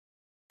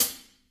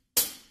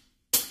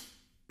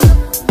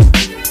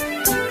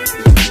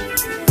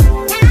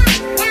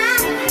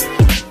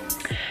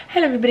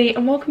everybody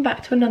and welcome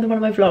back to another one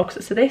of my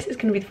vlogs. So this is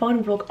going to be the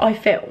final vlog I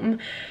film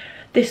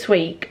this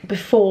week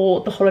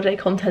before the holiday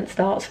content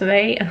starts for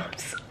me, and I'm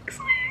so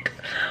excited.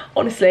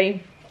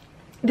 Honestly,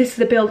 this is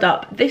the build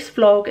up. This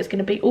vlog is going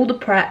to be all the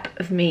prep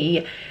of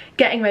me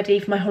getting ready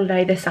for my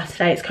holiday this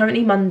Saturday. It's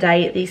currently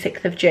Monday the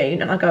 6th of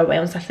June and I go away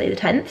on Saturday the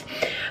 10th,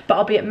 but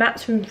I'll be at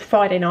Matt's from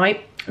Friday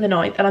night the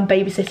 9th and I'm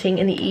babysitting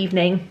in the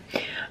evening,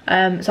 so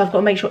I've got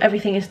to make sure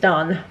everything is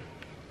done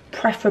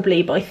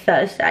preferably by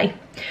Thursday.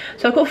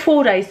 So I've got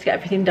 4 days to get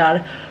everything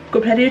done. I've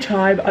got plenty of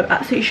time. I'm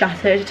absolutely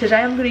shattered. Today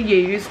I'm going to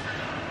use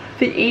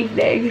the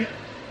evening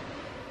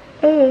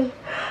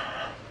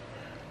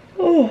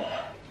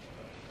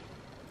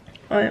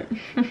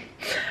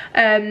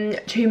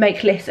to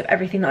make lists of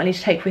everything that I need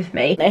to take with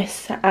me.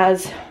 This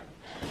as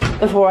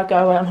before I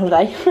go away on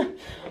holiday.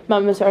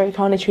 Mum has very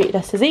kindly treated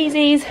us to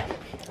Zzz's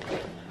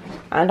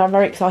and I'm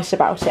very excited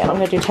about it, and I'm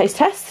going to do a taste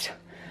test.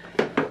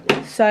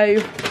 So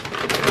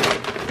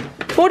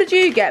what did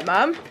you get,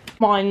 Mum?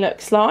 Mine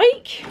looks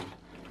like...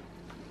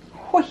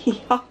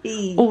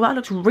 Oh, that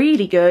looks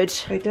really good.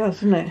 It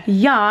does, doesn't it?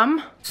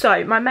 Yum.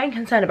 So my main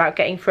concern about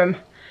getting from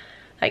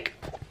like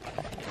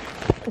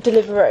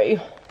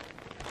Deliveroo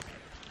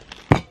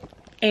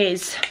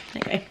is,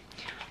 there you go.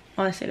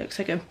 Honestly, it looks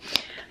so good.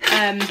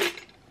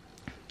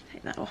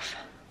 Take that off.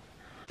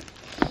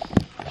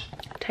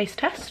 Taste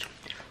test.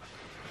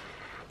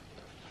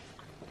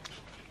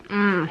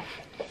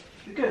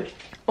 Good.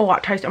 Oh,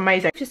 that tastes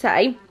amazing. To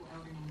say,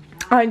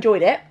 I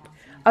enjoyed it.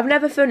 I've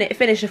never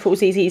finished a full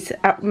Zzz's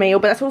meal,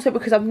 but that's also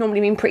because I've normally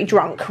been pretty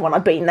drunk when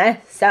I've been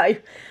there. So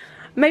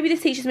maybe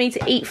this teaches me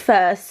to eat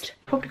first.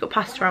 Probably got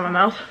pasta around my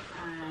mouth.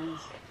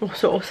 Or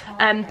sauce.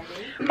 But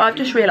I've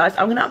just realised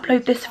I'm going to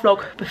upload this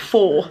vlog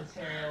before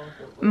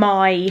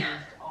my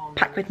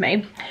pack with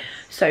me.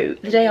 So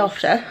the day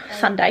after,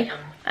 Sunday,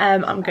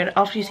 I'm going to,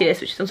 after you see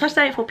this, which is on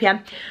Saturday at 4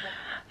 PM,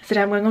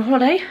 today I'm going on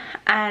holiday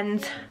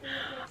and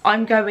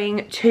I'm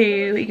going to,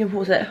 you can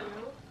pause it.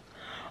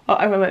 Oh,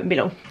 I won't be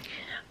long.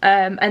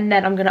 And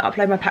then I'm going to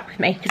upload my pack with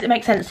me because it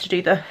makes sense to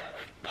do the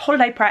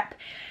holiday prep,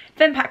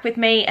 then pack with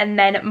me, and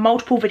then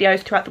multiple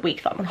videos throughout the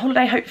week that I'm on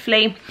holiday,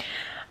 hopefully.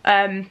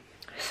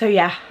 So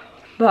yeah,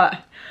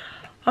 but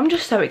I'm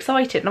just so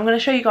excited, and I'm going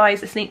to show you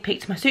guys a sneak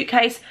peek to my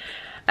suitcase.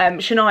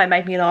 Shania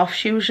made me laugh.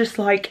 She was just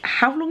like,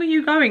 how long are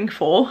you going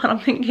for? And I'm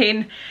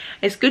thinking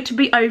it's good to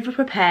be over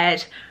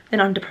prepared than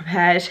under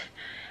prepared.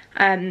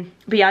 But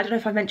yeah, I don't know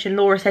if I mentioned,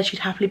 Laura said she'd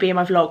happily be in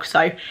my vlog,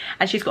 so,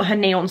 and she's got her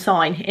neon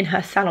sign in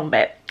her salon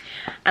bit,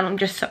 and I'm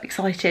just so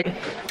excited.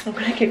 I'm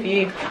gonna give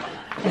you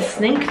a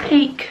sneak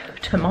peek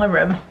to my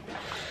room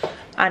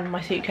and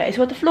my suitcase.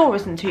 Well, the floor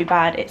isn't too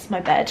bad, it's my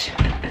bed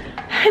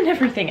and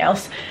everything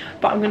else,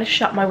 but I'm gonna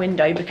shut my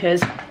window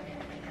because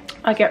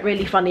I get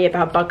really funny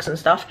about bugs and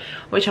stuff,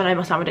 which I know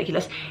must sound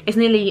ridiculous. It's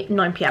nearly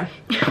 9 PM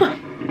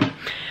and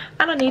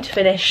I need to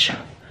finish.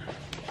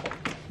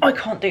 I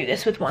can't do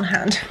this with one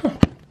hand.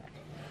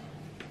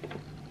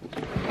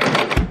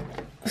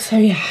 So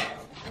yeah,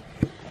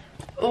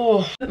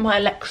 oh, put my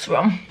Alexa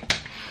on.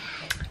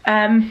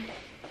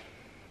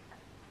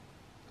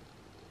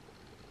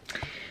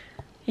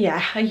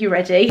 Yeah, are you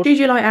ready?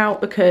 Studio light out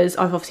because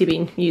I've obviously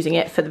been using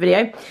it for the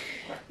video.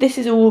 This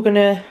is all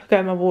gonna go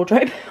in my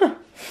wardrobe.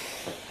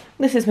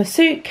 This is my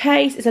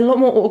suitcase. It's a lot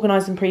more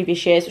organised than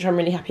previous years, which I'm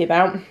really happy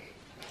about.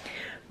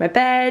 My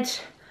bed.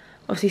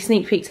 Obviously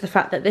sneak peek to the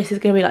fact that this is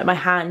gonna be like my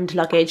hand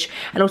luggage,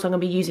 and also I'm gonna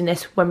be using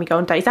this when we go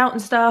on days out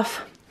and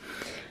stuff.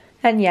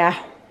 And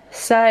yeah.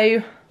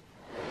 So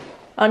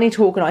I need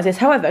to organise this.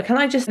 However, can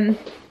I just,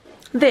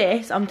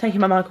 this, I'm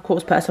taking my Michael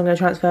Kors purse, so I'm going to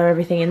transfer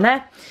everything in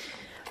there.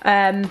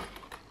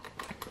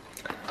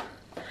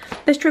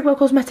 This Trigwell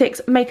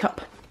Cosmetics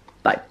makeup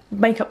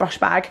brush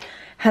bag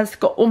has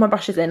got all my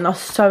brushes in. I was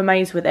so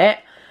amazed with it.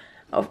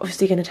 I'm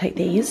obviously going to take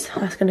these.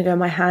 That's going to go in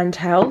my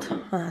handheld.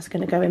 And that's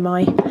going to go in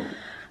my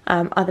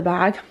other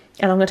bag.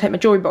 And I'm going to take my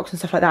jewellery box and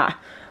stuff like that.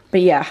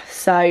 But yeah,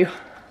 so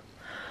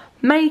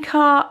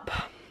makeup.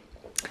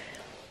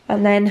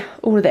 And then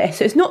all of this.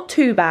 So it's not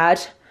too bad,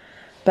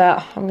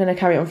 but I'm going to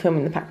carry on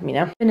filming the pack with me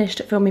now.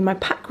 Finished filming my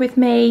pack with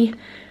me.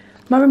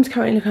 My room's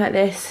currently looking like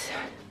this.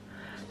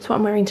 That's what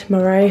I'm wearing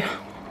tomorrow.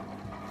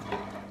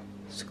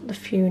 It's got the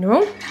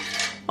funeral.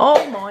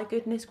 Oh my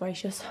goodness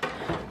gracious.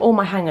 All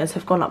my hangers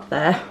have gone up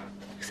there,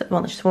 except the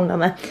one that's just fallen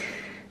down there.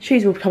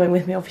 Shoes will be coming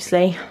with me,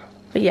 obviously.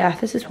 But yeah,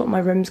 this is what my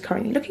room's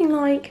currently looking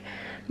like.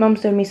 Mum's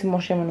doing me some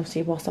washing,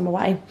 obviously, whilst I'm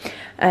away.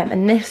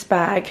 And this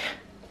bag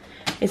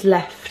is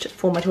left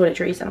for my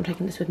toiletries, and I'm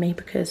taking this with me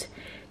because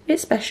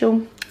it's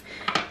special.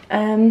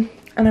 And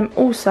I'm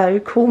also,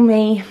 call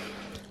me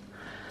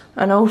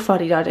an old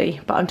fuddy-duddy,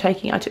 but I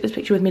took this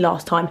picture with me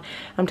last time.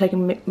 I'm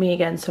taking me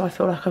again, so I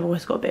feel like I've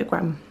always got a bit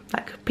of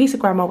piece of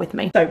grandma with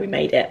me. So we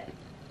made it.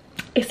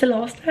 It's the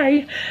last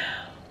day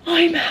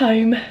I'm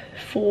home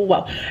for,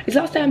 well, it's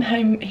the last day I'm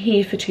home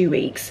here for 2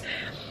 weeks.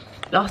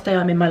 Last day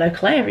I'm in my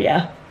local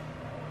area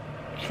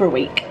for a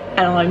week,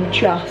 and I'm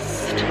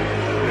just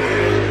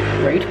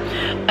rude.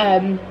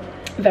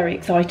 very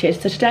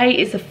excited. So today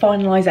is the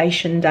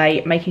finalisation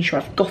day, making sure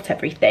I've got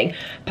everything,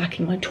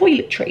 packing my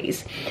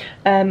toiletries.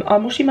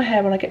 I'm washing my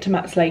hair when I get to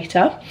Matt's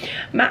later.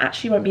 Matt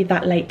actually won't be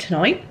that late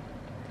tonight,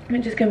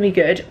 which is going to be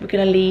good. We're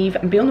going to leave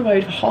and be on the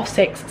road for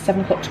 6:30,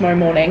 7 o'clock tomorrow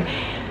morning,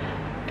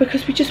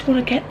 because we just want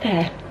to get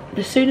there.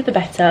 The sooner the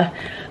better.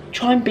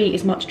 Try and beat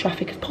as much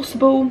traffic as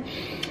possible.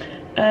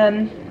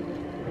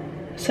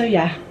 So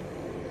yeah.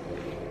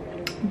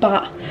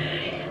 But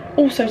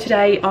also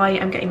today I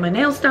am getting my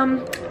nails done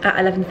at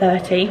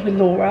 11:30 with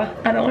Laura,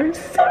 and I'm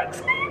so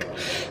excited.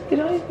 Did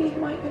I leave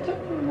my, I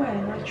don't know where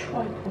my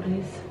tripod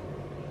is.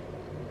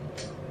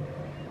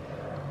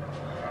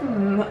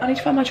 I need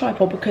to find my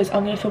tripod because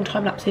I'm going to film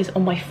time lapses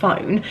on my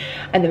phone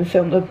and then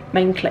film the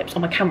main clips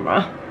on my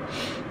camera,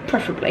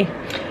 preferably.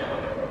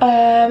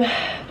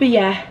 But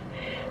yeah,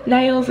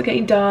 nails are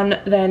getting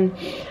done, then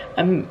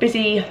I'm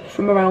busy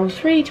from around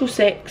 3 till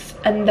 6,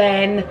 and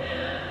then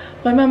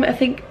my mum, I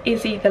think,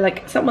 is either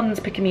like someone's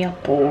picking me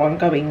up or I'm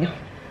going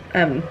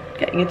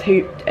getting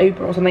a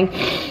Uber or something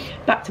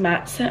back to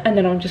Matt's, and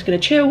then I'm just going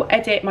to chill,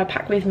 edit my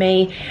pack with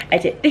me,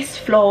 edit this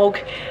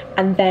vlog,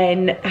 and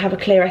then have a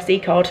clear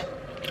SD card,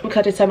 because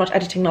I did so much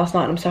editing last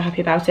night and I'm so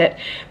happy about it,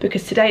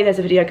 because today there's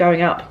a video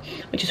going up,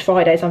 which is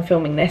Friday as I'm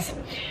filming this.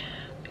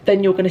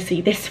 Then you're going to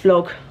see this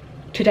vlog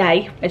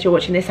today as you're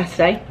watching this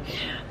Saturday,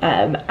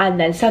 and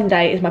then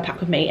Sunday is my pack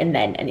with me, and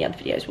then any other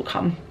videos will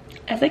come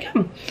as they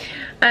come.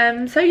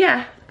 So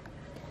yeah,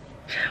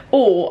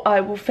 or I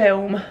will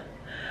film,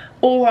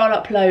 or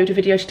I'll upload a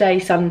video today,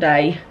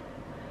 Sunday,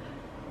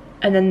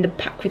 and then the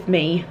pack with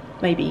me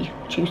maybe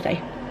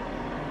Tuesday.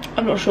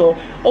 I'm not sure,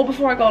 or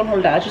before I go on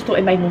holiday. I just thought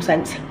it made more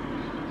sense.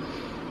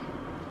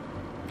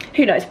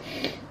 Who knows?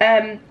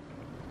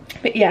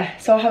 But yeah,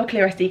 so I'll have a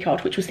clear SD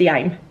card, which was the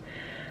aim.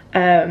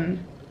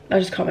 I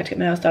just can't wait to get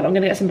my nails done. I'm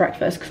gonna get some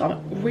breakfast because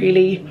I'm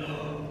really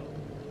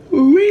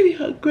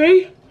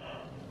hungry.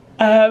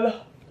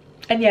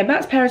 And yeah,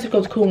 Matt's parents have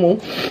gone to Cornwall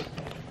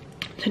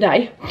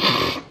today.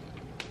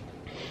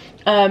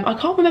 I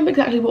can't remember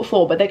exactly what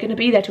for, but they're going to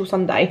be there till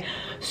Sunday.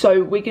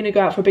 So we're going to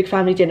go out for a big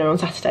family dinner on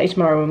Saturday,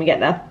 tomorrow, when we get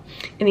there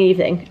in the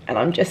evening. And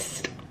I'm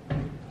just,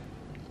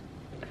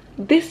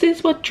 this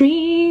is what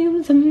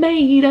dreams are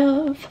made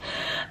of.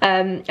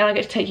 And I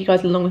get to take you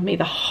guys along with me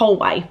the whole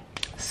way.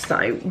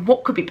 So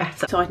what could be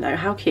better? So I know,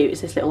 how cute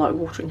is this little like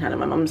watering can in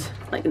my mum's,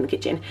 like in the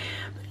kitchen.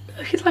 But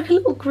look, it's like a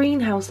little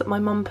greenhouse that my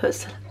mum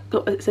puts.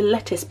 It's a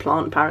lettuce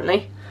plant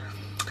apparently.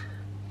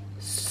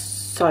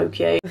 So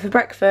cute. For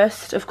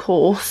breakfast, of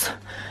course,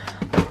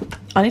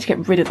 I need to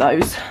get rid of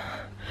those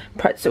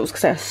pretzels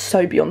because they're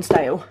so beyond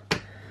stale.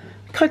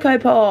 Cocoa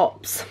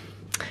Pops.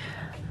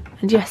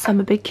 And yes, I'm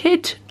a big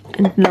kid,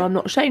 and no, I'm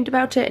not ashamed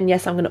about it, and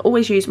yes, I'm going to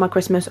always use my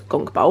Christmas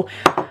gonk bowl.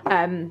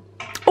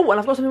 Oh, and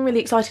I've got something really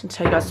exciting to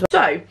tell you guys as well.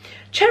 So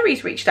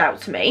Cherries reached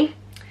out to me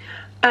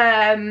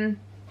and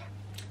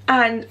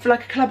for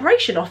like a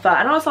collaboration offer,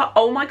 and I was like,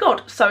 oh my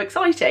god, so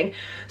exciting.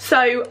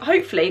 So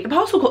hopefully the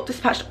parcel got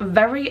dispatched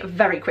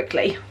very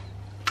quickly,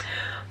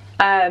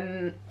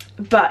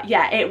 but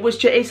yeah,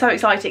 it's so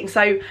exciting.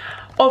 So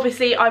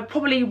obviously I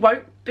probably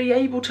won't be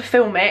able to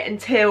film it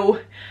until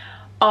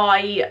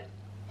I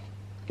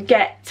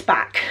get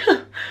back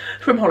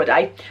from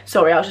holiday.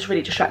 Sorry, I was just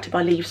really distracted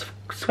by leaves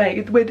swaying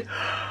in the wind.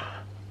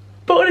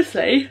 But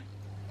honestly,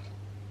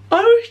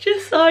 I was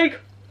just like,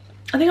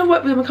 I think I've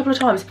worked with them a couple of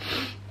times,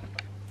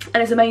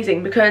 and it's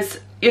amazing because,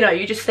 you know,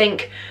 you just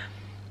think,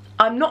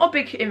 I'm not a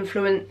big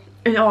influencer.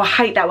 Oh, I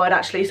hate that word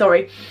actually,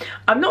 sorry.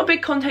 I'm not a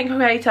big content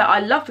creator.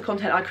 I love the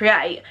content I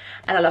create,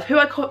 and I love who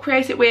I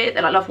create it with,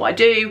 and I love what I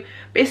do.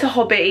 But it's a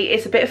hobby,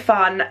 it's a bit of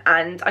fun,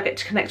 and I get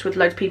to connect with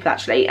loads of people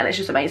actually, and it's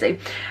just amazing.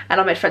 And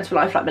I made friends for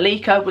life like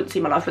Malika, wouldn't see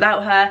my life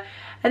without her.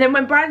 And then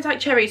when brands like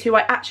Cherries, who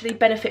I actually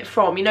benefit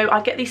from, you know,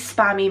 I get these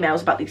spam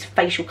emails about these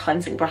facial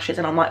cleansing brushes,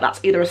 and I'm like, that's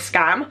either a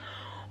scam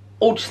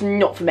or just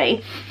not for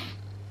me.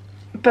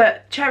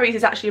 But Cherries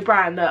is actually a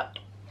brand that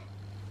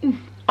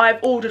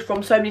I've ordered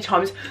from so many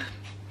times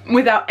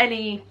without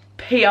any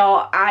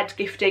PR ad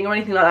gifting or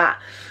anything like that.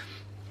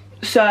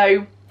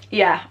 So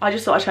yeah, I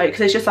just thought I'd show you,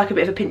 because it's just like a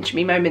bit of a pinch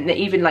me moment that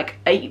even like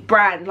a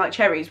brand like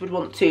Cherries would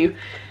want to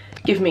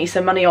give me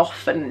some money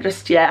off, and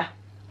just, yeah.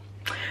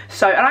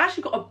 So, and I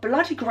actually got a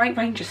bloody great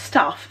range of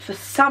stuff for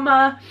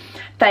summer.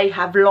 They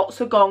have lots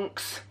of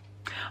gonks.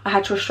 I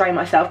had to restrain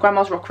myself.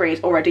 Grandma's rockery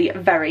is already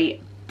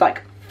very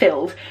like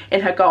filled in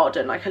her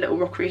garden, like a little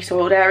rockery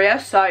soiled area.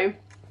 So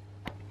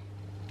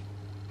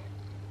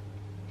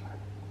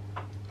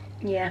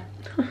yeah.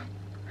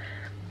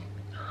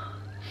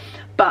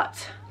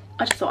 But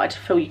I just thought I'd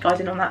fill you guys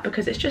in on that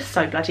because it's just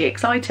so bloody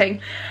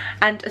exciting.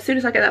 And as soon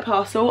as I get that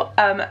parcel,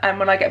 and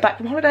when I get back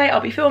from holiday,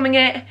 I'll be filming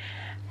it.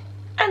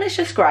 And it's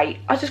just great.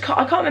 I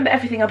can't remember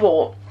everything I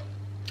bought.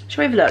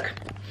 Shall we have a look?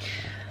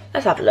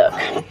 Let's have a look.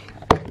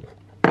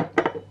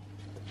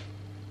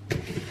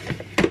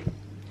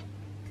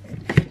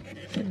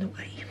 In the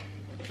way.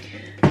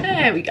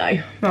 There we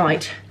go.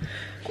 Right.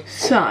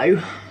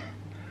 So,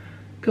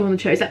 go on the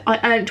cherries. I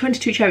earned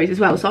 22 cherries as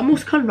well, so I'm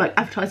also kind of like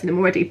advertising them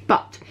already.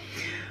 But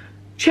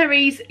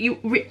Cherries,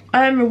 you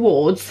earn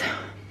rewards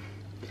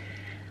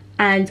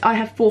and I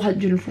have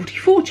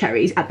 444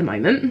 cherries at the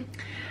moment.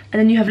 And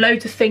then you have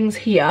loads of things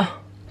here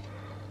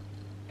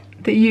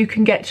that you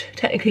can get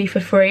technically for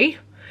free,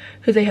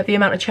 because they have the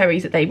amount of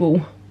cherries that they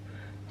will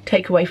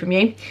take away from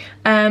you.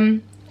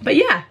 But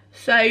yeah,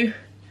 so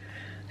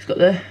it's got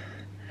the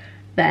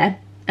there,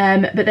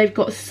 but they've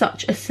got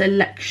such a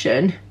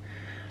selection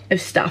of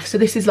stuff. So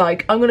this is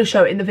like, I'm going to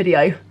show it in the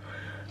video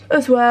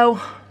as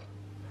well.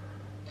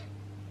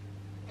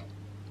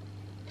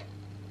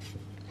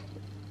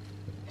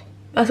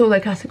 That's all their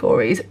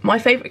categories. My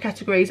favourite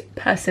categories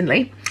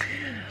personally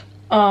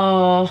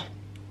are,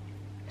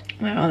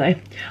 where are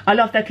they? I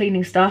love their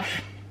cleaning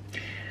stuff.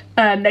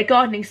 Their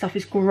gardening stuff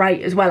is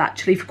great as well,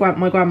 actually, for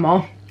my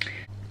grandma.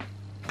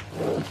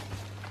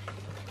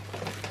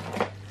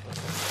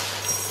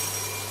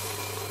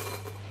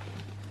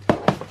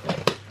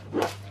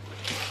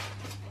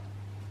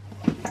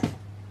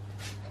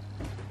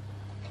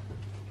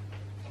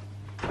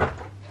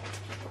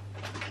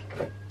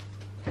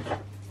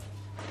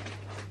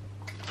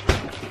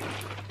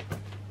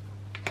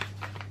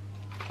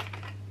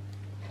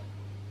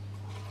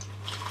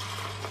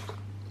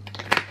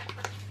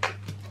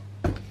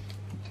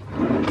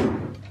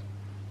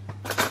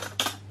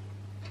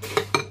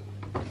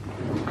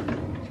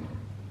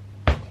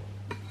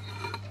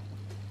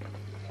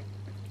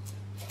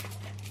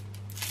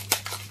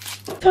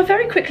 So I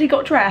very quickly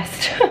got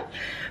dressed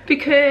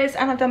because,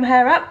 and I've done my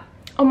hair up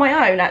on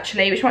my own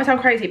actually, which might sound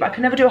crazy, but I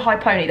can never do a high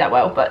pony that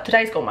well, but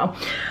today's gone well.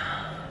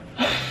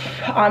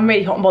 I'm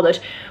really hot and bothered,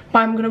 but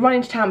I'm going to run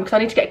into town because I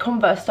need to get a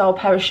Converse style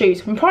pair of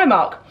shoes from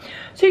Primark.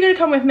 So you're going to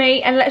come with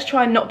me and let's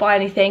try and not buy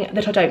anything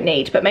that I don't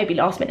need, but maybe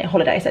last minute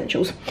holiday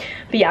essentials.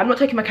 But yeah, I'm not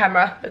taking my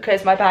camera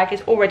because my bag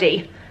is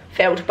already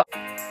filled. But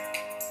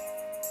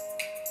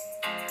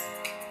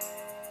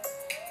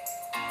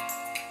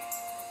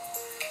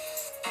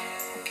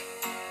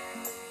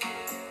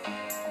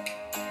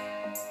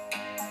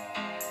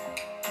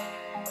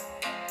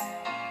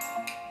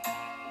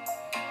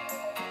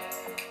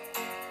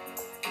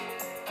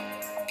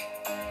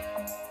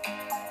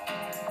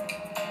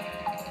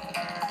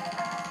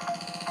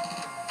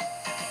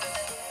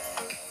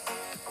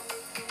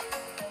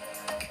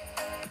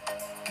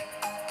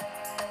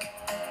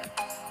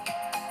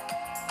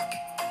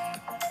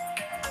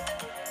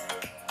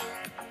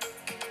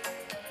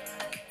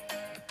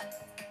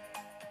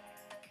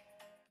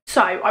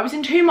so I was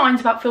in two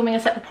minds about filming a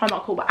separate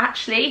Primark haul, but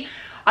actually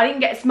I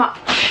didn't get as much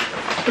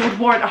that would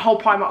warrant a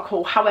whole Primark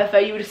haul. However,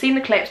 you would have seen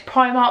the clips.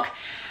 Primark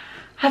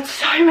had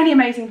so many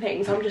amazing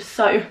things. I'm just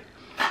so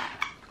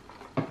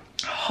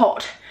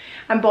hot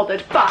and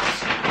bothered, but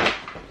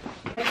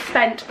I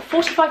spent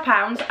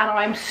 £45 and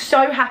I'm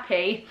so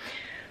happy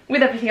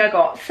with everything I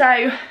got.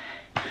 So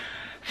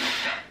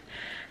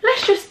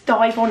let's just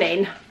dive on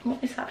in.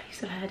 What is that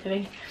piece of hair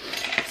doing?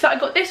 So I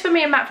got this for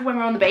me and Matt for when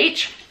we're on the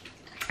beach.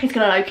 He's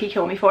gonna low-key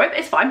kill me for it, but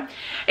it's fine.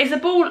 It's a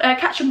ball,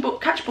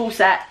 catch ball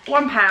set,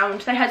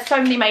 £1. They had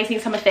so many amazing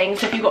summer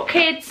things. So if you've got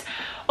kids,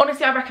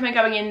 honestly I recommend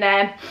going in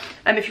there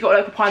if you've got a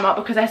local Primark,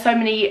 because there's so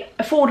many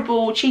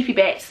affordable, cheapy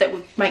bits that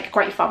would make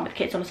great fun with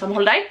kids on a summer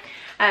holiday.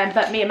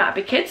 But me and Matt are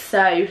big kids,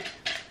 so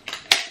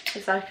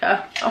it's like,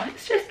 oh,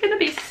 it's just gonna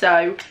be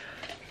so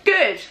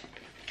good.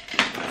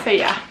 So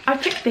yeah, I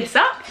picked this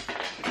up.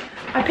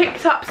 I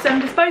picked up some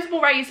disposable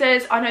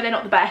razors. I know they're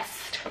not the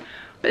best,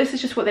 but this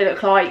is just what they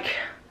look like.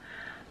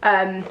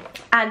 And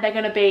they're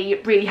going to be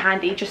really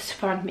handy just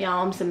for my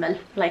arms and my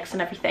legs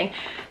and everything.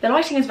 The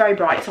lighting is very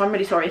bright, so I'm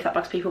really sorry if that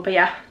bugs people, but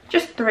yeah,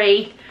 just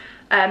 3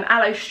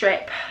 aloe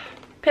strip,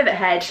 pivot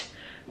head,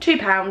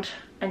 £2,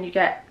 and you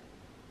get,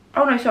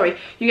 oh no, sorry,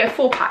 you get a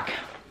 4-pack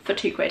for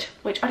 £2,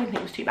 which I didn't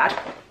think was too bad.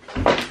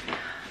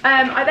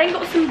 I then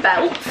got some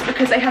belts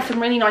because they had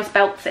some really nice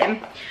belts in,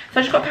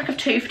 so I just got a pack of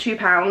 2 for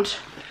 £2.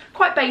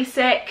 Quite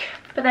basic,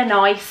 but they're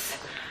nice.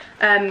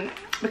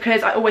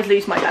 Because I always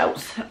lose my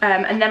belts.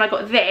 And then I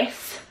got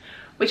this,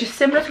 which is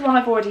similar to one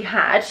I've already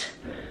had.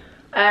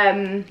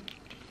 But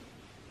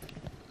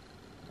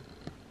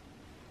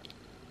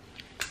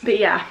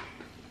yeah,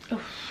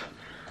 oof,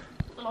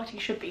 the lighting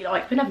should be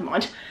like, but never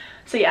mind.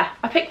 So yeah,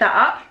 I picked that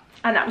up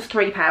and that was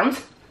 £3.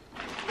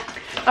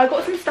 I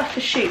got some stuff for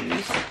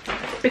shoes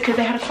because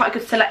they had quite a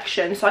good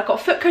selection. So I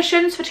got foot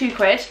cushions for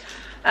 £2.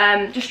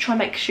 Just try and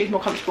make shoes more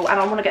comfortable, and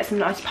I want to get some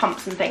nice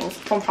pumps and things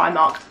from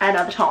Primark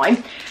another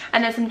time.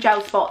 And there's some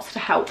gel spots to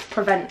help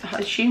prevent, I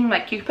assume,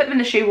 like you can put them in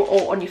the shoe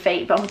or on your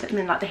feet, but I'm going to put them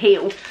in like the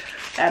heel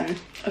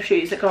of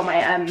shoes that go on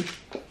my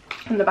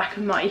on the back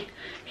of my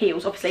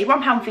heels. Obviously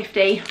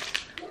 £1.50,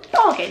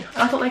 bargain,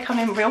 and I thought they'd come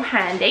in real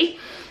handy.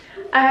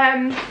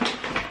 I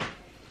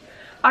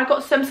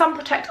got some Sun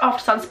Protect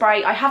After Sun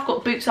spray. I have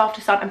got Boots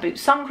After Sun and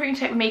Boots Sun Cream to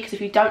take with me, because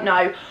if you don't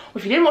know, or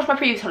if you didn't watch my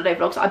previous holiday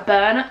vlogs, I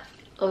burn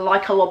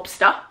like a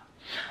lobster.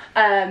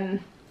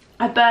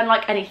 I burn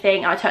like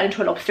anything and I turn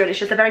into a lobster, and it's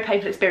just a very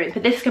painful experience,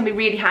 but this can be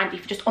really handy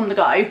for just on the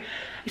go.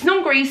 It's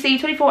non-greasy,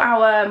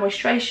 24-hour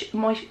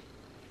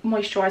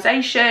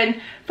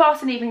moisturisation,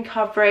 fast and even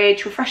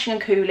coverage, refreshing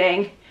and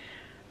cooling.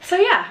 So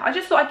yeah, I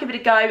just thought I'd give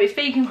it a go. It's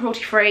vegan,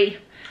 cruelty free,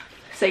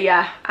 So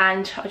yeah,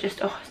 and I just,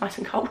 oh, it's nice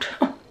and cold.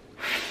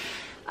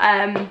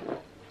 But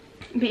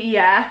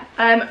yeah,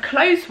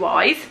 clothes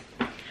wise,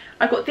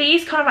 I've got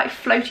these kind of like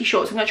floaty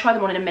shorts. I'm going to try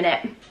them on in a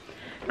minute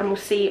and we'll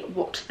see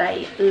what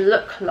they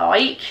look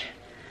like.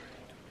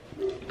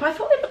 But I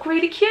thought they looked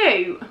really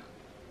cute.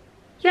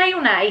 Yay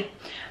or nay?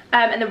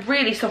 And they're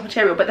really soft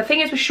material. But the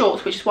thing is with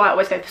shorts, which is why I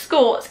always go for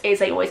skirts, is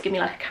they always give me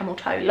like a camel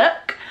toe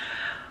look,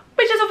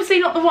 which is obviously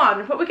not the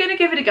one, but we're going to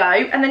give it a go.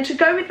 And then to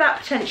go with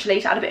that,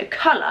 potentially to add a bit of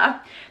colour,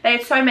 they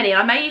had so many,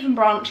 and I may even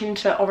branch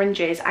into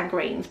oranges and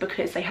greens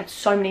because they had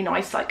so many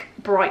nice like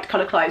bright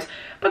colour clothes.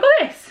 But I got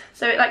this,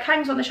 so it like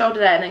hangs on the shoulder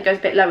there and then goes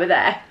a bit lower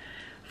there.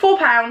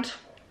 £4,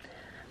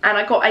 and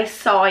I got a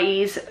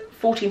size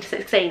 14 to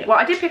 16. Well,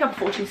 I did pick up a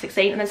 14 to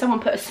 16, and then someone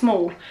put a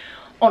small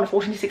on a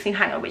 14 to 16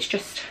 hanger, which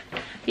just,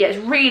 yeah,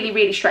 it's really,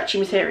 really stretchy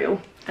material,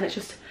 and it's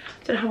just,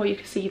 I don't know how well you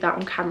can see that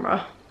on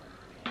camera,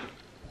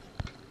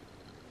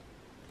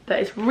 but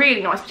it's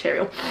really nice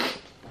material.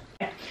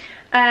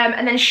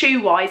 And then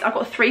shoe wise, I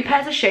got 3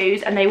 pairs of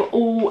shoes, and they were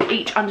all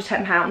each under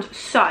 £10.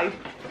 So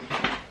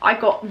I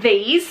got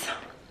these.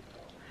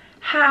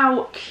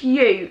 How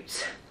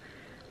cute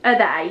are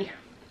they?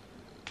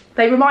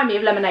 They remind me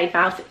of Lemonade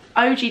Mouth.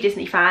 OG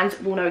Disney fans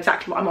will know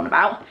exactly what I'm on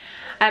about.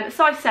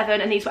 Size 7,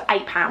 and these were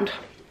 £8.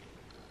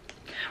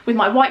 With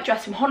my white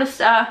dress from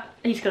Hollister,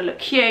 these are going to look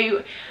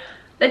cute.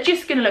 They're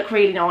just going to look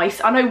really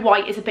nice. I know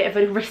white is a bit of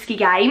a risky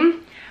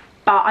game,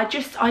 but I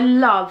just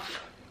love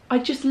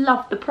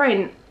the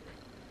print.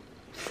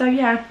 So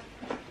yeah.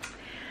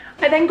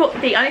 I then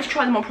got the, I need to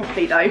try them on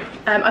properly though.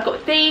 I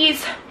got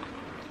these,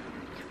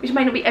 which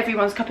may not be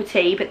everyone's cup of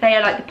tea, but they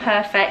are like the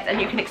perfect, and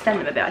you can extend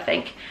them a bit, I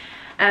think.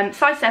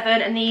 Size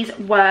 7, and these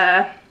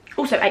were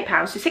also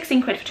 £8, so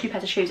 16 quid for 2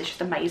 pairs of shoes. It's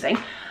just amazing.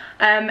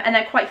 And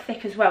they're quite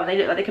thick as well. They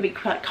look like they could be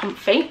quite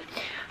comfy.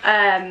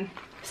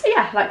 So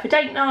yeah, like for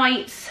date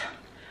nights,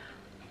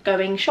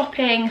 going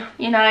shopping,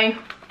 you know,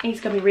 these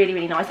are going to be really,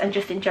 really nice. And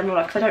just in general,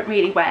 like, because I don't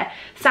really wear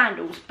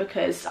sandals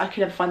because I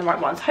can never find the right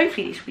ones.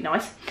 Hopefully these will be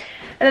nice.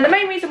 And then the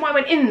main reason why I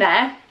went in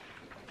there,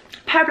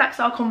 pair of black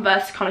style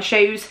Converse kind of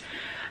shoes.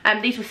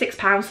 These were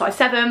 £6, size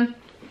 7.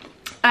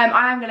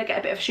 I am going to get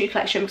a bit of a shoe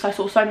collection because I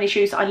saw so many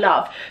shoes that I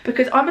love,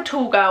 because I'm a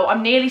tall girl,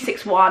 I'm nearly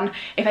 6'1",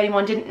 if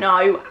anyone didn't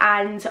know,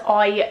 and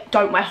I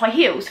don't wear high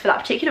heels for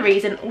that particular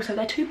reason. Also,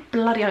 they're too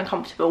bloody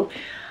uncomfortable.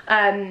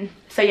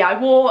 So yeah, I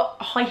wore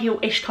high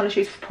heel-ish kind of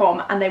shoes for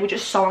prom, and they were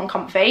just so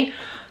uncomfy.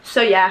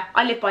 So yeah,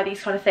 I live by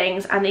these kind of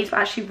things, and these were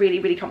actually really,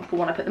 really comfortable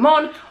when I put them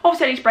on.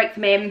 Obviously I need to break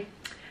them in,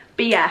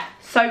 but yeah,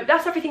 so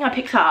that's everything I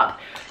picked up.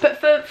 But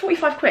for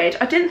 45 quid,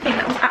 I didn't think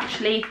that was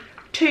actually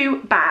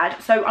too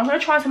bad. So I'm going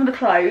to try some of the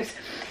clothes,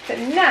 but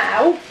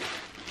now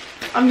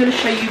I'm going to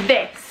show you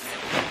this,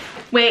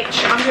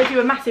 which I'm going to do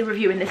a massive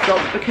review in this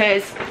vlog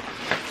because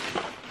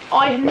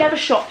I have never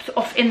shopped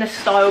off in this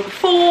style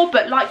before,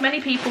 but like many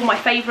people, my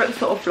favourite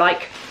sort of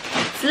like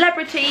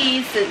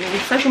celebrities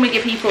and social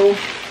media people.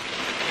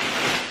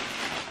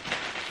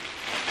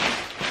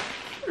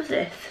 What is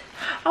this?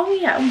 Oh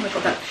yeah, oh my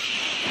god, that's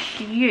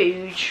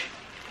huge.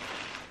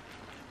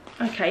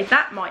 Okay,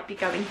 that might be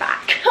going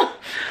back.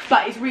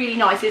 But it's really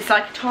nice. It's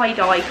like a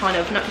tie-dye kind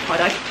of, not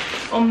tie-dye,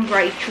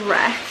 ombre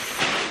dress.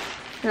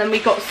 And then we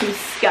got some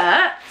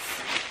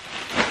skirts.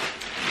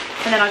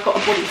 And then I got a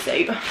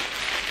bodysuit.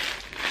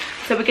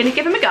 So we're going to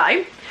give them a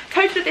go.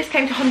 Total of this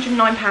came to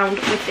 £109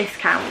 with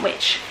discount,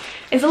 which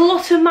is a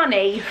lot of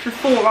money for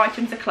 4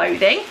 items of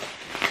clothing.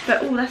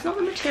 But oh, that's not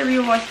the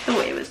material I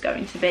thought it was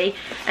going to be.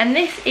 And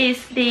this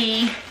is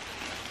the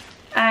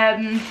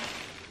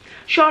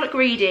Charlotte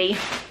Greedy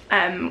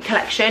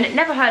collection.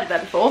 Never heard of her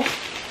before,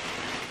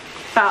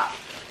 but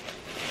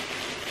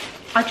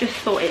I just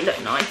thought it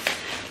looked nice.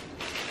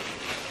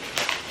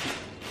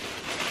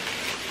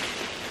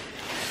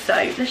 So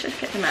let's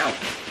just get them out.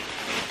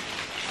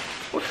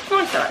 Which is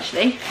nice though,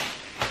 actually.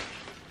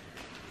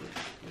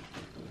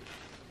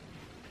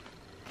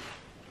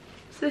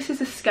 So this is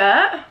a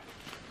skirt.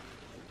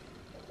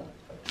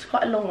 It's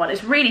quite a long one.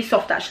 It's really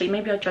soft actually.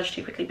 Maybe I judged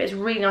too quickly, but it's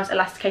really nice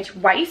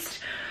elasticated waist.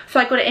 So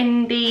I got it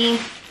in the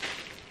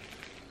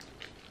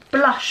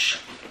blush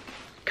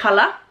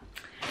colour.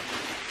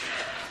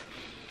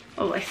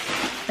 Oh, they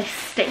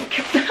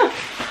stink.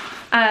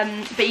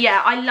 But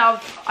yeah, I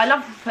love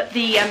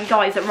the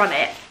guys that run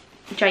it,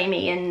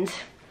 Jamie and,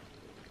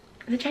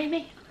 is it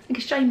Jamie? I think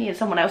it's Jamie and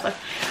someone else.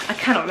 I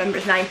cannot remember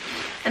his name.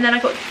 And then I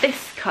got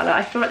this colour.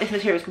 I feel like this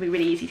material is going to be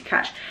really easy to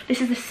catch.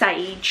 This is the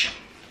Sage.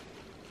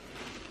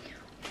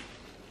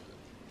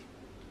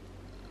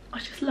 I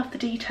just love the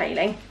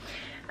detailing.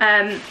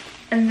 And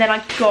then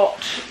I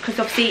got, because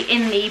obviously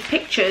in the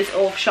pictures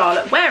of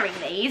Charlotte wearing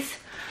these,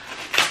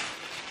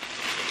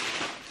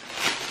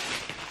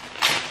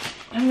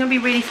 I'm going to be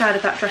really sad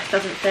if that dress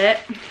doesn't fit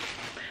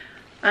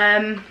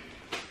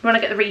when I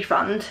get the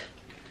refund.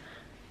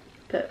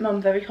 But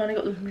Mum very kindly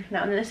got them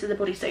now. And then this is the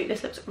bodysuit.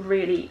 This looks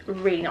really,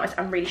 really nice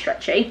and really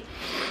stretchy.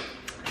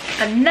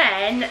 And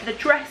then the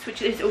dress,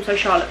 which is also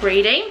Charlotte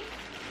Greedy,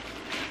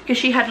 because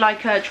she had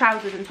like a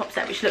trousers and top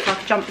set which looked like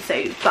a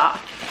jumpsuit, but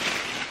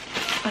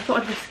I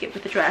thought I'd risk it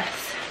with the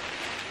dress.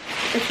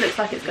 This looks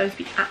like it's going to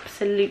be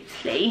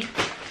absolutely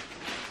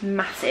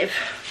massive.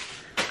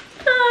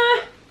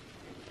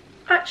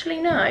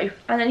 Actually no,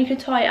 and then you can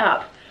tie it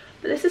up.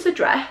 But this is a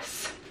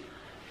dress.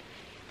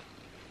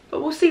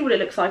 But we'll see what it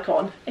looks like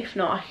on. If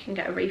not, I can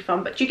get a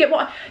refund. But do you get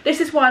what? This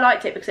is why I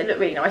liked it, because it looked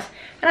really nice.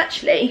 And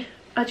actually,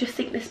 I just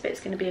think this bit's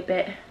going to be a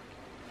bit...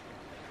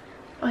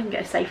 I can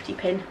get a safety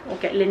pin or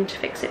get Lynn to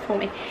fix it for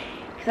me.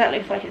 Because that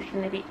looks like it's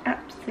going to be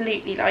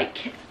absolutely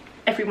like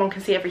everyone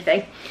can see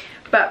everything.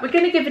 But we're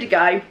going to give it a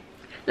go.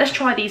 Let's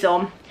try these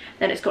on.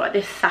 Then it's got like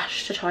this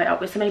sash to tie it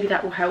up with, so maybe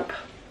that will help.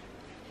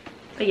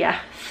 But yeah,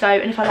 so,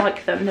 and if I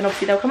like them, then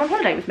obviously they'll come on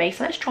holiday with me.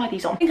 So let's try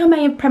these on. I think I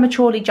may have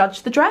prematurely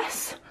judged the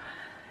dress,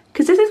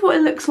 because this is what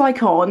it looks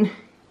like on.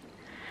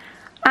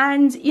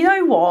 And you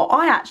know what?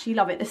 I actually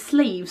love it. The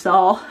sleeves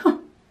are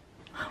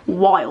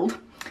wild.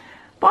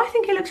 But I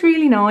think it looks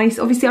really nice.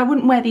 Obviously, I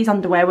wouldn't wear these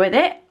underwear with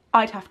it.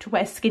 I'd have to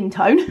wear skin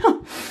tone.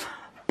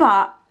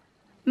 But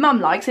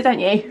Mum likes it, don't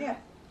you? Yeah.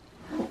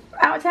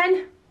 Out of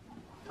 10?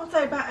 I'd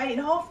say about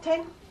 8.5,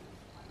 10.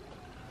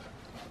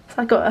 So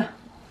I got a...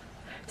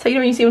 So you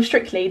know when you see on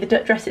Strictly, the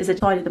dresses are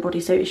side of the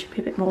bodysuit, it should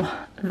be a bit more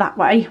that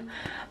way.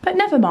 But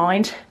never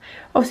mind.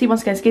 Obviously,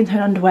 once again, skin tone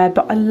underwear,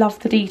 but I love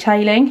the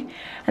detailing.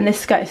 And this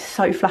skirt is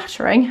so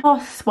flattering.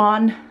 Last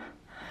one.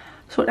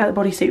 Sort out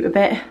the bodysuit a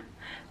bit.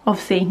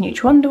 Obviously,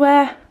 neutral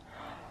underwear.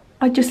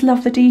 I just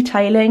love the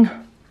detailing.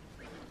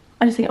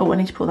 I just think, oh, I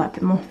need to pull that a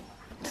bit more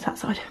to that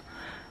side.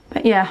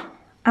 But yeah,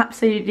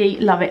 absolutely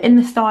love it. In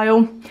the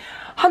style,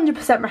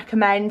 100%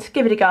 recommend.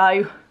 Give it a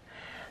go.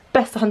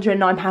 Best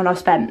 £109 I've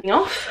spent.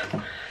 Off.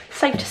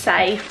 Safe to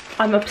say,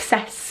 I'm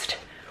obsessed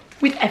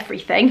with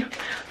everything.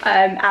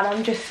 And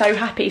I'm just so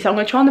happy. So I'm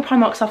going to try on the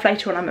Primark stuff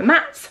later when I'm at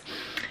Matt's.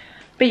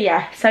 But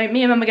yeah, so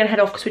me and Mum are going to head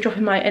off because we're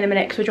dropping in a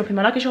minute, because we're dropping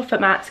my luggage off at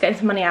Matt's, getting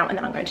some money out, and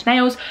then I'm going to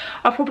nails.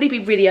 I'll probably be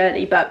really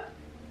early, but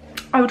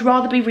I would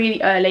rather be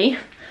really early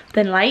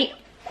than late.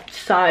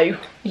 So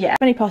yeah,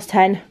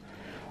 10:20.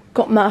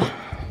 Got my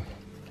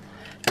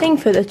thing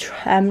for the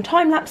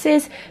time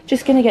lapses.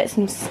 Just going to get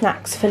some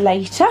snacks for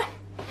later.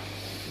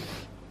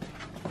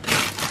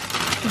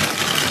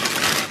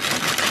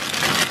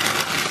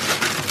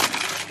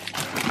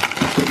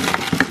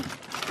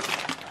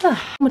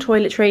 My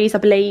toiletries, I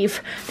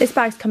believe. This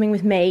bag's coming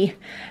with me,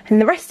 and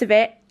the rest of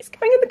it is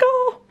going in the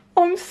car.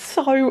 I'm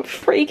so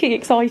freaking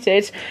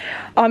excited.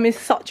 I'm in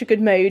such a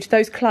good mood.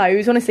 Those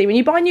clothes, honestly, when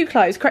you buy new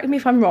clothes, correct me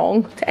if I'm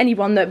wrong, to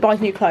anyone that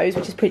buys new clothes,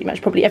 which is pretty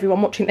much probably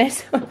everyone watching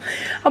this.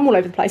 I'm all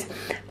over the place.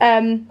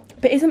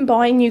 But isn't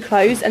buying new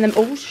clothes and them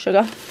all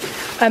sugar,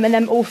 and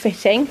them all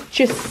fitting,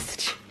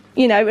 just,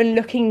 you know, and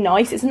looking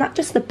nice, isn't that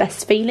just the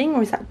best feeling,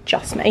 or is that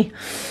just me?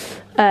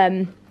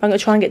 I'm going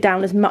to try and get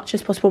down as much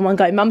as possible in one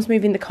go. Mum's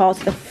moving the car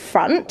to the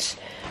front,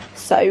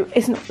 so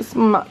it's not as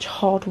much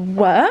hard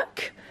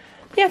work.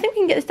 Yeah, I think we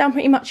can get this down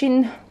pretty much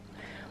in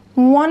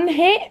one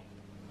hit,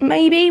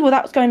 maybe. Well,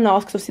 that was going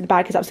last because obviously the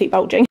bag is absolutely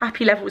bulging.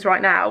 Happy levels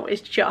right now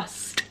is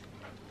just...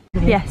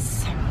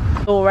 Yes.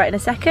 Laura in a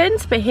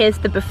second, but here's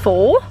the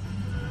before.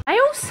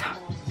 Nails.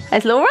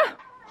 There's Laura.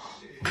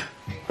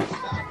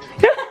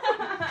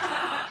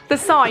 The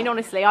sign,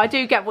 honestly, I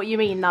do get what you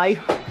mean though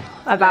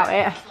about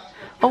it.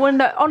 I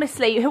wonder,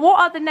 honestly, what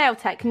other nail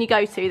tech can you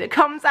go to that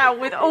comes out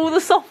with all the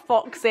soft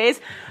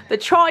boxes, the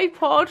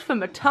tripod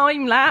from a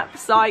time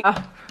lapse, like,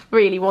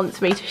 really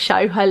wants me to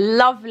show her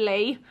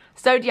lovely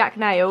Zodiac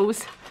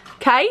nails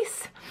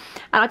case.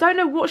 And I don't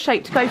know what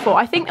shape to go for.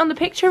 I think on the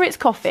picture it's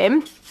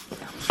coffin,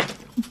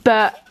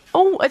 but,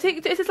 oh, I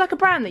think this is like a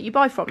brand that you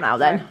buy from now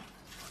then.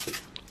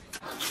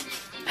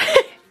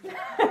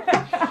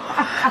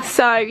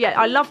 So, yeah,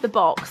 I love the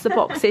box. The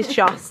box is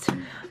just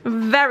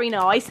very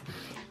nice.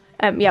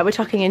 Yeah, we're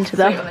tucking into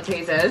them. Sweet on the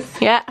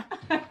tweezers. Yeah.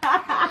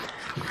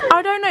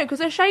 I don't know, because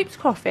the shape's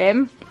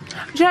coffin.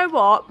 Do you know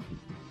what?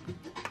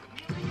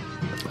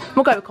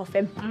 We'll go with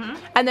coffin.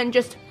 And then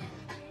just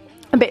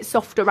a bit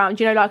softer around,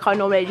 you know, like I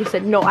normally just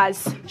said, not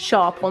as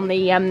sharp on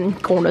the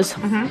corners.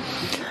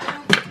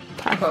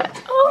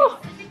 Perfect. Oh,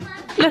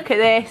 look at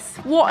this.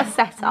 What a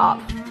setup.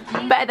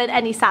 Better than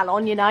any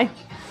salon, you know.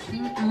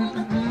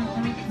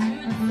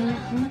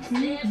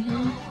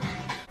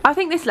 I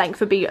think this length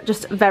would be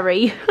just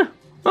very...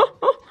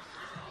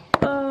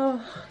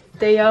 Oh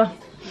dear.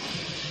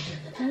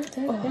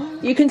 Oh.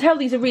 You can tell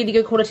these are really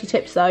good quality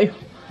tips though.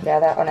 Yeah,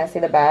 they're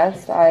honestly the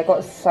best. I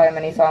got so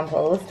many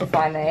samples to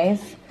find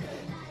these.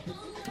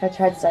 I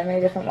tried so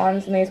many different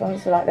ones, and these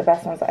ones are like the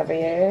best ones I've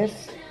ever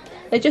used.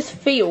 They just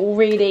feel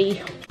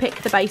really... Pick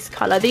the base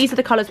colour. These are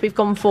the colours we've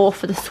gone for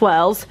the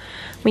swirls.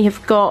 We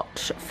have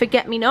got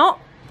Forget Me Not,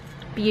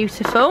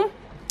 beautiful,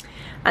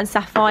 and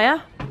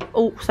Sapphire,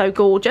 also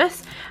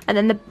gorgeous. And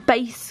then the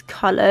base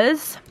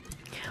colours,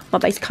 my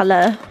base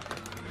colour,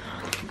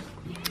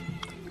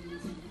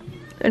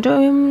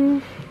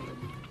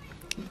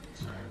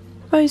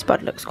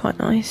 Rosebud looks quite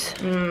nice.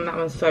 That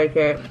one's so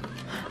cute.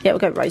 Yeah, we'll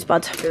go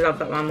Rosebud. I love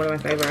that one, one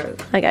of my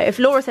favourites. Okay, if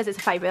Laura says it's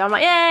a favourite, I'm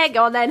like, yeah,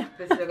 go on then.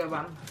 This is a good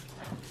one.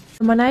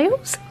 My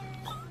nails.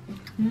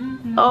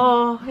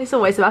 Oh, it's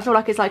always, I feel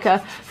like it's like a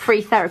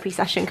free therapy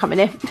session coming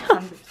in.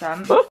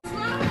 100%.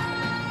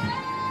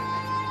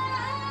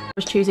 I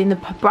was choosing the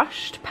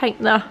brush to paint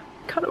the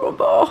colour on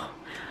bar.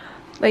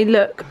 They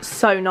look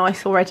so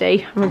nice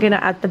already. And we're going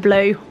to add the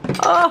blue.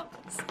 Oh,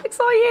 so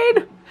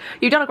exciting.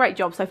 You've done a great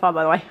job so far,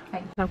 by the way.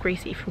 Thanks. Now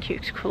greasy from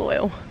cuticle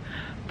oil,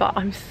 but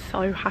I'm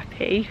so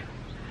happy.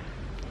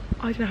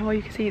 I don't know how well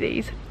you can see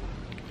these.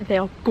 They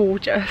are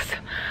gorgeous.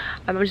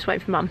 I'm just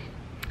waiting for Mum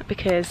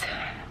because,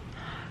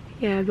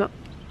 yeah, but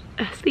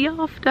that's the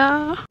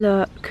after.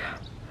 Look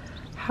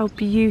how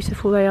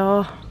beautiful they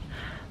are.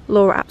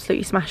 Laura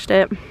absolutely smashed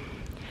it.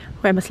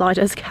 Where are my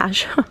sliders?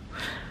 Cash.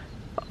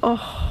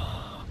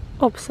 Oh,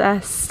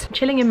 obsessed. I'm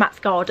chilling in Matt's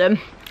garden.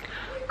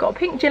 Got a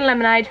pink gin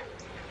lemonade.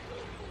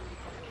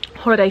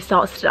 Holiday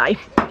starts today.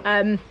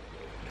 And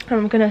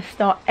I'm gonna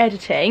start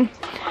editing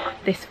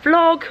this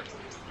vlog.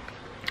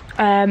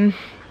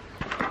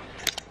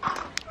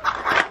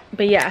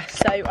 But yeah,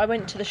 so I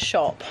went to the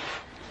shop.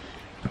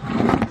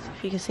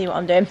 If you can see what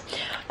I'm doing.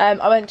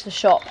 I went to the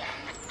shop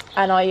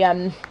and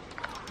I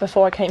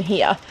before I came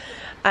here,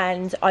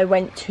 and I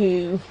went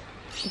to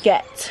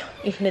get,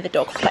 you can hear the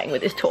dog playing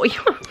with his toy.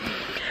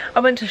 I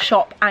went to the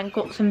shop and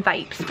got some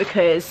vapes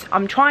because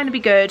I'm trying to be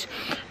good.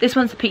 This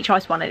one's the peach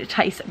ice one and it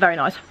tastes very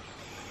nice.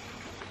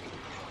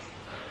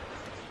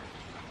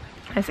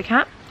 There's a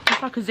cat.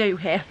 It's like a zoo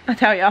here, I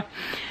tell ya.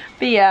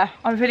 But yeah,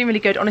 I'm feeling really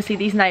good. Honestly,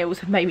 these nails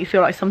have made me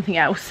feel like something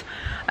else.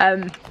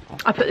 I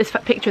put this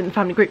picture in the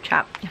family group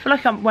chat. I feel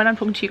like when I'm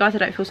talking to you guys, I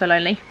don't feel so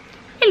lonely.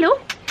 Hello.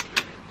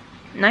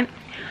 No.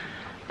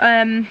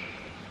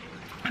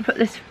 I put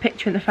this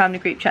picture in the family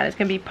group chat. It's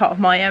going to be part of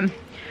my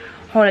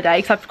holiday,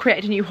 because I've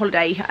created a new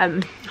holiday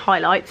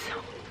highlights.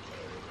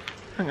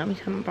 Hang on, let me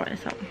turn my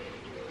brightness up.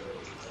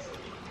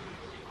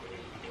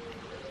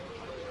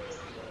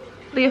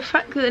 The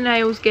effect that the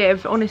nails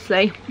give,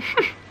 honestly.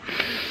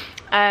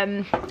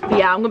 But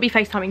yeah, I'm gonna be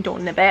FaceTiming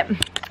Dawn in a bit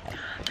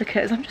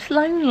because I'm just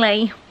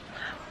lonely.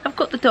 I've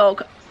got the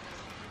dog.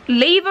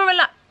 Leave her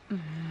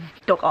alone.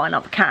 Dog, oh,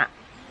 another cat.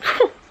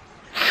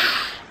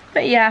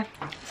 But yeah,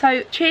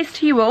 so cheers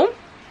to you all.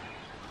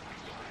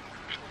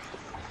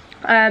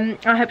 I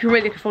hope you're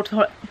really looking forward to the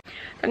holiday.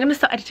 I'm gonna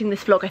start editing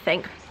this vlog, I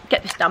think.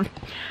 Get this done.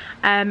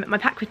 My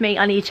pack with me,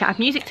 I need to add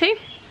music to.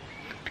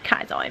 The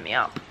cat is eyeing me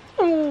up.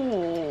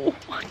 Oh,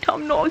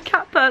 I'm not a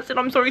cat person.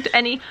 I'm sorry to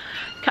any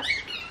cat.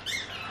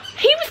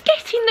 He was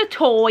getting the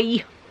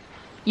toy,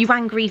 you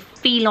angry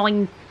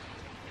feline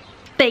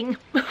thing.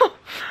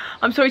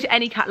 I'm sorry to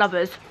any cat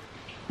lovers,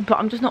 but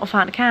I'm just not a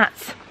fan of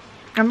cats.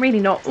 I'm really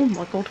not. Oh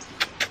my god.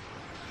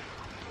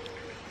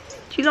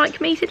 Do you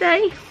like me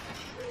today?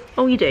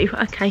 Oh, you do?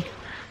 Okay,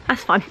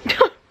 that's fine.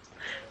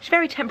 She's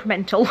very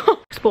temperamental.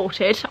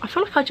 Sported. I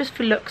feel like I just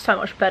look so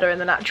much better in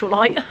the natural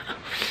light.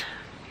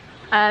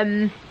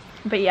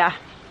 But yeah.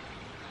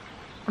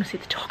 Honestly,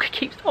 the dog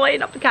keeps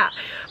eyeing up the cat.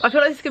 I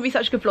feel like this is going to be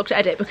such a good vlog to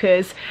edit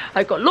because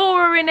I've got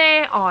Laura in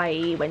it,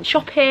 I went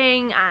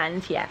shopping,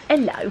 and yeah,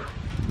 hello.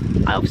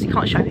 I obviously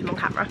can't show him on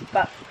camera,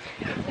 but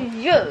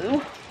you,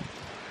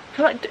 I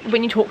feel like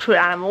when you talk to an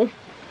animal,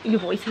 your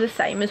voice is the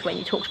same as when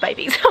you talk to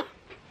babies.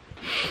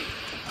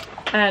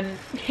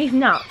 He's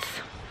nuts.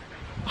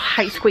 I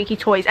hate squeaky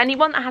toys.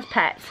 Anyone that has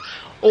pets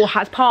or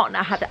has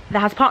partner that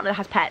has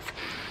pets,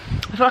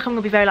 I feel like I'm going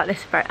to be very like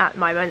this at the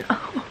moment.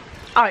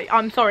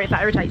 I'm sorry if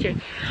that irritates you.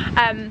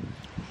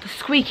 The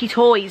squeaky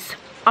toys.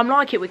 I'm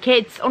like it with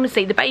kids.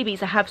 Honestly, the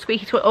babies that have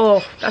squeaky toys.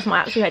 Oh, that's my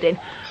actual head in.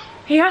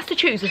 He has to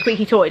choose a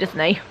squeaky toy, doesn't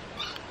he?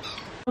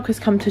 Dog has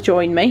come to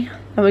join me,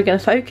 and we're going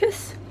to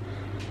focus.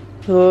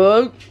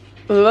 Oh,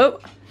 oh.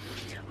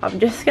 I'm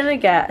just going to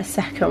get a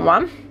second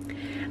one,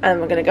 and then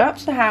we're going to go up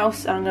to the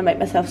house, and I'm going to make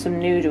myself some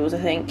noodles, I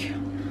think.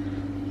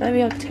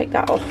 Maybe I can take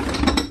that off.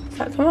 Does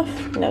that come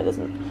off? No, it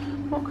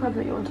doesn't. What can I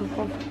put you on top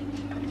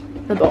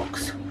of? The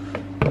box.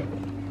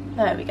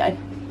 There we go. I'm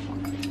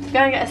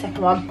going to get a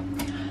second one,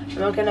 and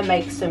we're going to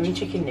make some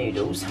chicken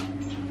noodles.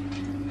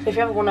 So if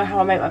you ever want to know how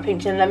I make my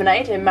pink gin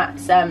lemonade in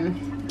Matt's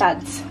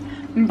dad's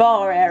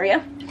bar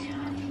area,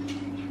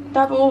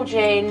 double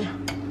gin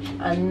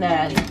and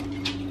then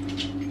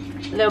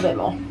a little bit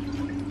more,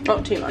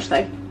 not too much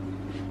though,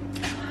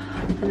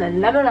 and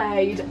then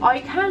lemonade.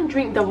 I can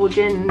drink double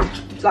gin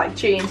like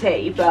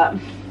G&T, but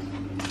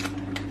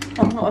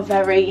I'm not a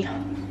very,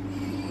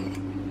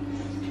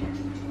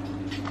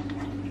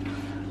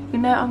 you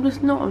know, I'm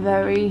just not a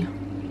very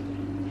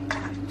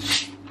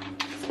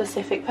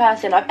specific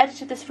person. I've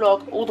edited this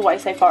vlog all the way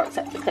so far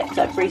except the clips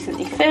I've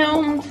recently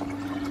filmed.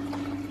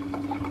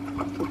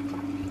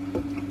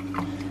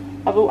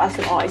 I've all had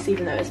some ice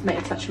even though it's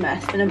made such a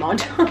mess, but never mind.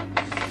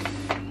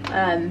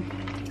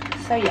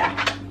 So yeah,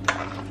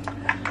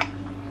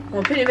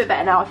 I'm feeling a bit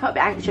better now. I felt a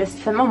bit anxious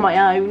because I'm on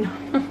my own.